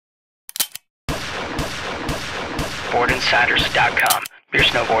boardinsiders.com, your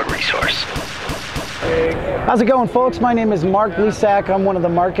snowboard resource. How's it going, folks? My name is Mark Lisak. I'm one of the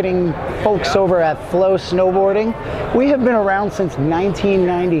marketing folks over at Flow Snowboarding. We have been around since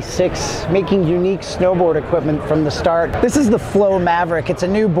 1996, making unique snowboard equipment from the start. This is the Flow Maverick. It's a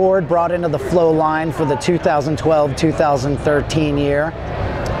new board brought into the Flow line for the 2012-2013 year.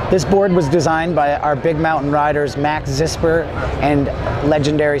 This board was designed by our big mountain riders Max Zisper and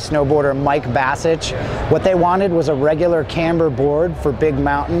legendary snowboarder Mike Bassich. What they wanted was a regular camber board for big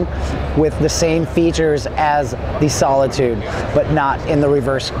mountain with the same features as the Solitude, but not in the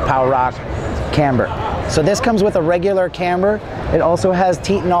reverse power rock camber. So this comes with a regular camber. It also has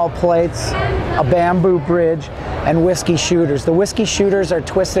Teton plates, a bamboo bridge, and whiskey shooters. The whiskey shooters are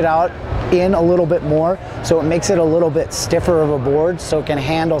twisted out in a little bit more, so it makes it a little bit stiffer of a board, so it can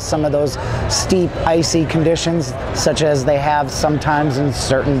handle some of those steep, icy conditions, such as they have sometimes in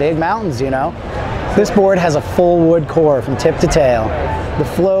certain big mountains, you know. This board has a full wood core from tip to tail. The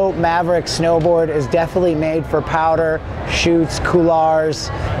Flow Maverick snowboard is definitely made for powder, chutes, couloirs,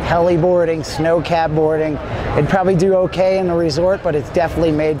 heliboarding, snow cap boarding. It'd probably do okay in the resort, but it's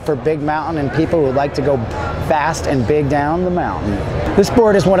definitely made for big mountain and people who like to go fast and big down the mountain. This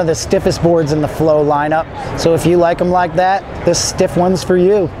board is one of the stiffest boards in the Flow lineup, so if you like them like that, this stiff one's for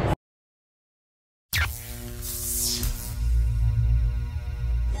you.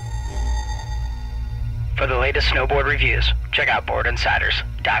 For the latest snowboard reviews, check out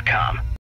boardinsiders.com.